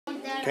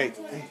Okay.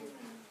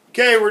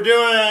 Okay, we're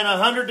doing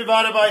 100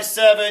 divided by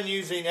 7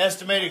 using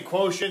estimated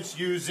quotients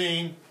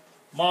using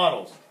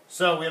models.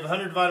 So we have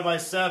 100 divided by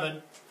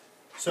 7.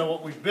 So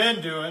what we've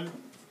been doing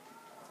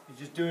is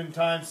just doing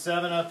times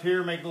 7 up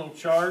here, make a little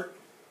chart.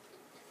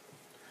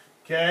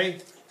 Okay,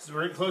 so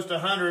we're getting close to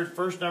 100.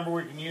 First number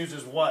we can use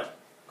is what,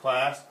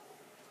 class?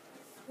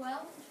 12.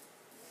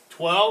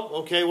 12?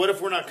 Okay, what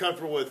if we're not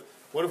comfortable with,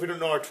 what if we don't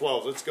know our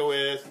 12s? Let's go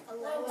with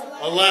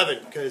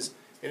 11, because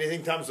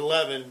anything times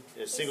 11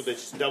 is single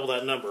digits, double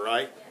that number,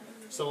 right?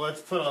 So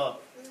let's put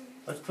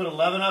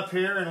 11 up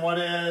here, and what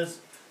is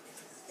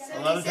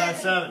 11 times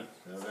 7?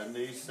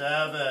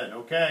 77.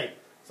 Okay,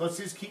 so let's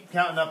just keep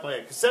counting up like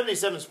that, because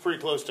 77 is pretty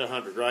close to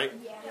 100, right?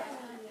 Yeah.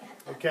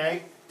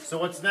 Okay, so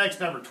what's the next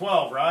number?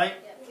 12, right?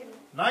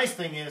 Nice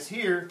thing is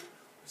here,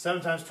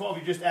 7 times 12,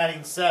 you're just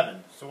adding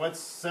 7. So what's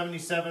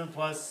 77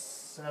 plus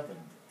 7?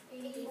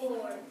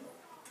 84.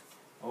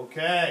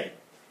 Okay.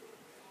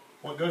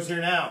 What goes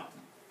here now?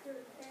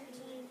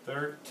 13.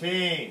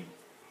 13.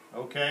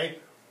 Okay.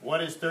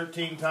 What is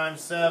 13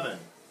 times 7?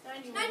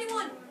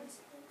 91.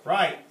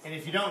 Right. And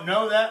if you don't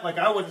know that, like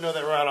I wouldn't know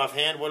that right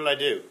offhand, what did I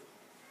do?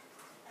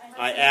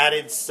 I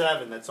added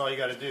 7. That's all you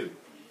got to do.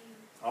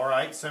 All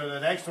right. So the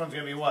next one's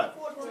going to be what?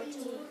 14.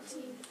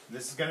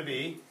 This is going to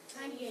be?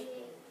 98.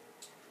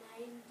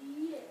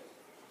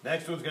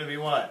 Next one's going to be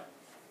what?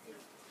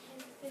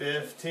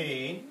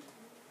 15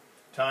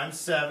 times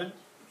 7.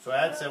 So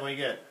add 7, what do you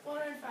get?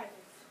 105.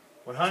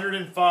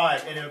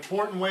 105. And an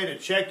important way to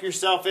check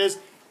yourself is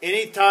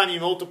anytime you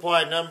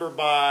multiply a number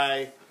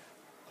by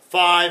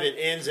 5, it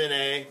ends in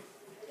a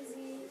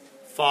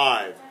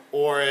 5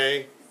 or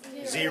a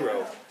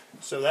 0.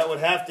 So that would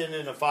have to end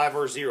in a 5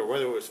 or a 0,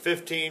 whether it was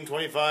 15,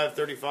 25,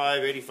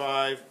 35,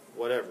 85,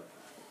 whatever.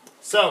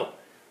 So,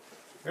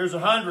 here's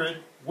 100.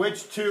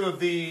 Which two of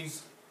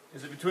these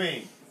is it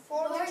between?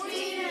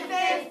 14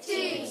 and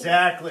 15.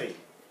 Exactly.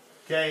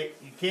 Okay,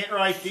 you can't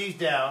write these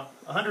down.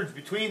 100's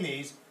between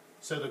these,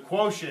 so the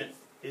quotient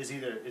is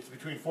it's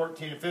between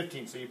 14 and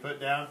 15. So you put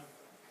down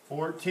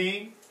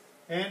 14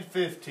 and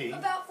 15.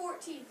 About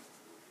 14.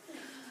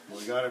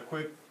 We got a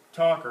quick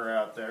talker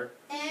out there.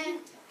 And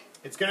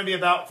It's going to be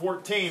about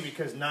 14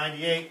 because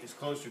 98 is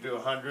closer to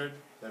 100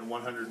 than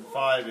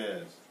 105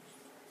 is.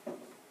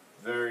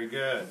 Very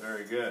good,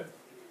 very good.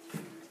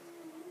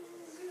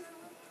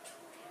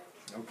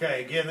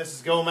 Okay, again, this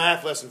is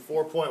GoMath lesson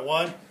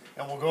 4.1,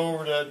 and we'll go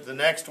over to the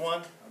next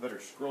one. I better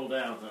scroll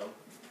down, though.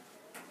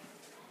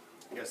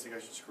 You guys think I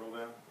should scroll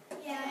down?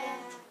 yeah.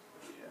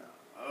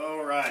 Yeah.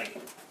 All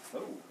right.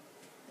 Oh,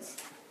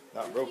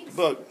 not broke the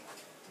book.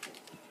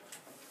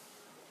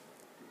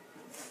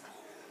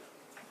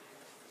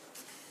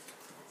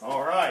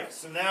 All right,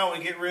 so now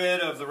we get rid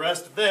of the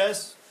rest of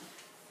this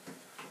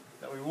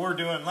that we were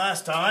doing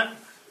last time.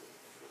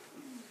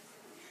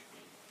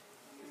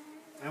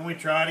 And we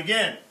try it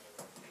again.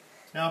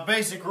 Now, a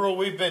basic rule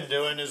we've been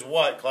doing is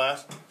what,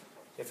 class?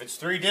 If it's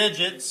 3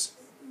 digits,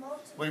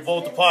 we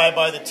multiply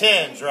by the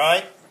tens,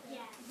 right? Yeah.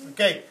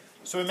 Okay,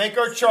 so we make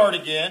our chart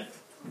again.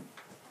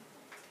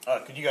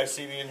 Can you guys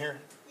see me in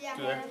here? Yeah.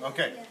 Through there?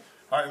 Okay.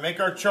 All right, we make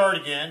our chart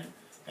again,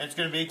 and it's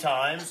going to be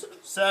times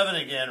 7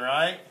 again,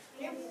 right?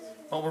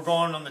 But we're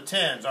going on the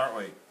tens, aren't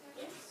we?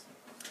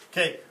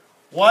 Okay,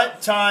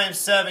 what times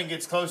 7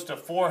 gets close to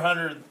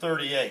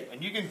 438?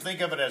 And you can think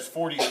of it as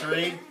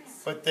 43,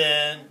 but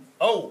then,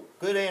 oh,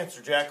 good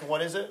answer, Jack.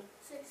 What is it?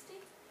 60.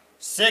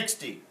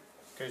 60.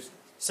 Because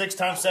 6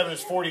 times 7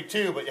 is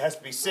 42, but it has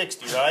to be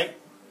 60, right?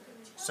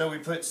 So we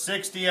put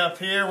 60 up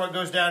here. What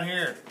goes down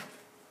here?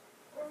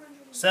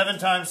 7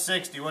 times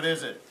 60, what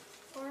is it?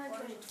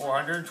 420.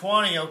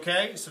 420,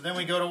 okay. So then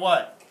we go to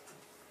what?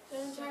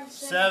 7 times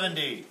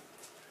 70.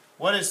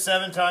 What is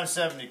 7 times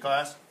 70,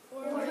 class?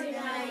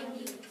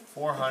 490.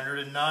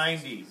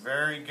 490.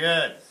 Very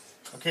good.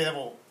 Okay, then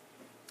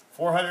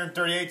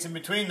 438's in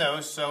between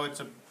those, so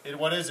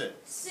what is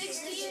it?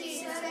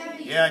 60 and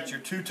 70. Yeah, it's your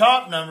two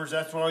top numbers.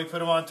 That's why we put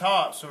them on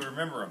top, so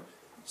remember them.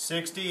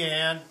 60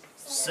 and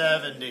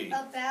 70.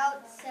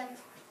 About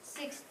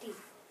 60.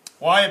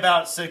 Why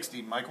about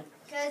 60, Michael?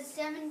 Because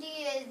 70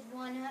 is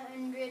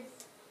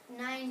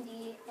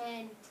 190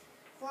 and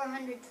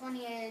 420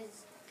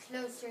 is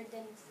closer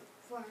than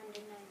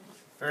 490.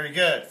 Very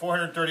good.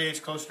 438 is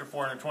closer to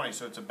 420,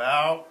 so it's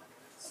about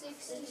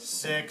 60.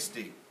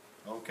 60.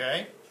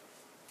 Okay.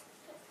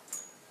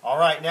 All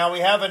right, now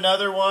we have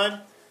another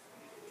one.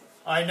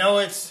 I know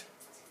it's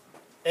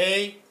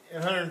 8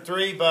 and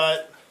 103,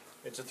 but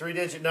it's a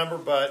 3-digit number,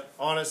 but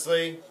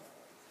honestly,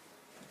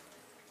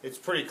 it's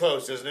pretty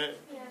close, isn't it?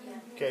 Yeah.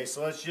 Okay,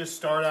 so let's just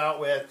start out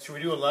with, should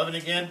we do 11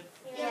 again?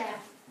 Yeah.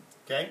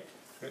 Okay,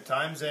 good,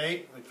 times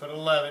 8. We put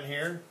 11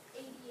 here.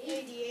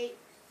 88.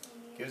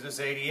 Gives us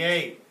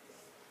 88.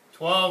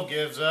 12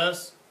 gives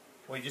us,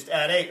 we just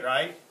add 8,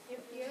 right?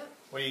 Yep.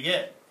 What do you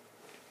get?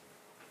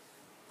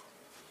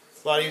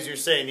 It's a lot easier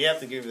saying you have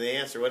to give me the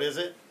answer. What is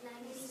it?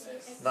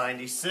 96.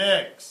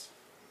 96.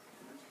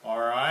 All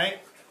right.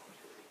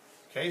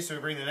 Okay, so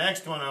we bring the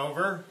next one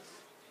over.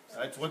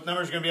 What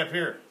number is going to be up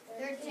here?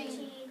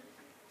 13.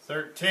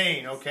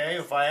 13. Okay,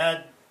 if I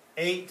add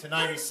 8 to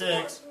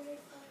 96,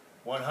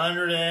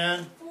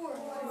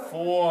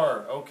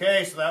 104.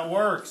 Okay, so that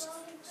works.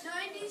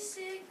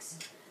 96.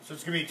 So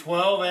it's going to be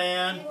 12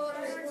 and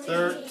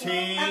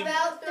 13.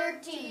 About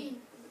 13.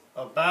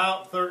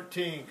 About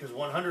 13, because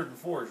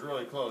 104 is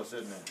really close,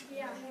 isn't it?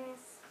 Yeah.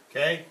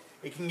 Okay?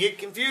 It can get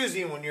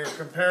confusing when you're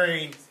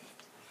comparing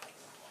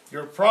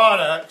your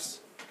products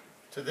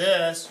to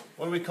this.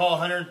 What do we call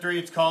 103?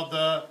 It's called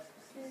the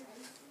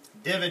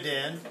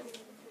dividend.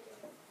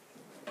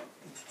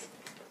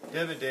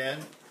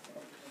 Dividend.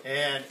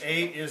 And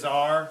 8 is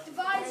our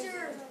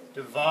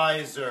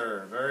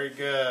divisor. Very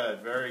good,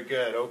 very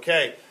good.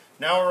 Okay,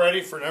 now we're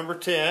ready for number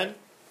 10.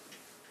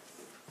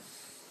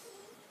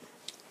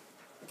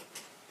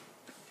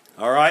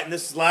 All right, and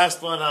this is the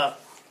last one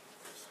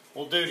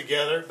we'll do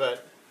together,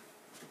 but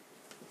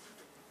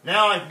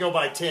now I can go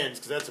by tens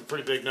because that's a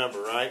pretty big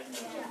number, right?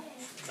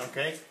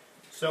 Okay,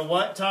 so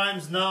what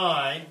times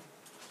 9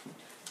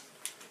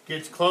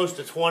 gets close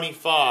to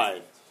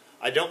 25?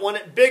 I don't want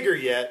it bigger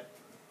yet,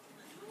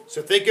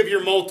 so think of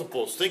your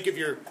multiples. Think of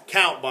your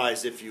count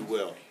bys, if you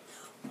will.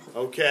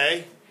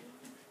 Okay,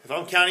 if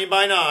I'm counting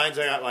by nines,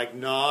 I got like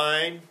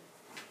 9,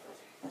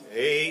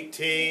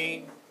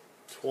 18,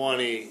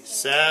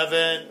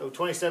 27. Oh,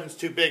 27 is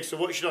too big, so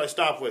what should I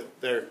stop with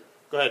there?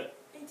 Go ahead.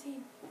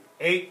 18.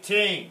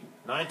 18.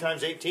 9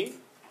 times 18?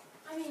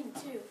 I mean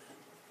 2.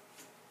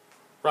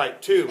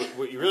 Right, 2. But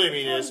what you really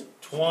mean is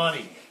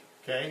 20.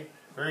 Okay?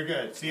 Very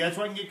good. See, that's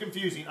why it can get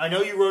confusing. I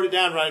know you wrote it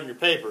down right on your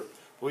paper,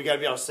 but we got to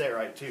be able to say it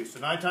right too. So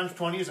 9 times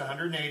 20 is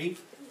 180.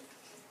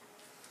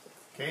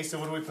 Okay, so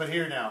what do we put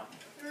here now?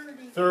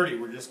 30. 30.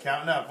 We're just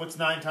counting up. What's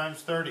 9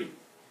 times 30?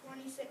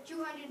 26.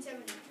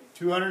 270.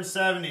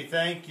 270.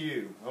 Thank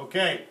you.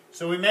 Okay,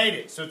 so we made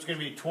it. So it's going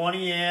to be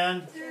 20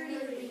 and...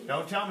 30.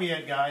 Don't tell me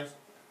yet, guys.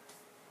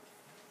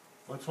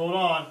 Let's hold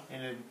on.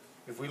 And then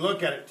if we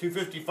look at it,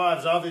 255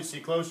 is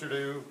obviously closer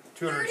to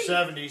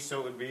 270,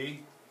 so it would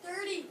be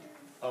 30.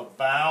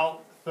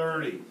 about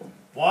 30.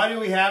 Why do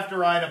we have to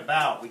write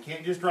about? We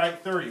can't just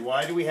write 30.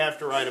 Why do we have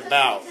to write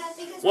about?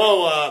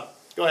 Whoa,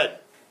 go ahead.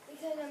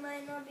 Because it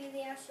might not be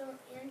the actual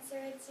answer,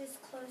 it's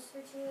just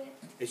closer to it.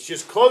 It's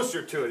just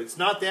closer to it. It's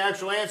not the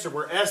actual answer.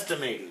 We're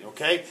estimating,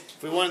 okay?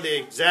 If we wanted the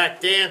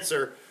exact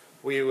answer,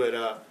 we would,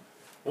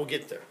 we'll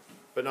get there.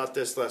 But not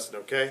this lesson,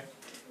 okay?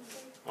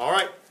 All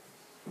right.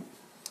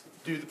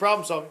 Do the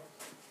problem solving.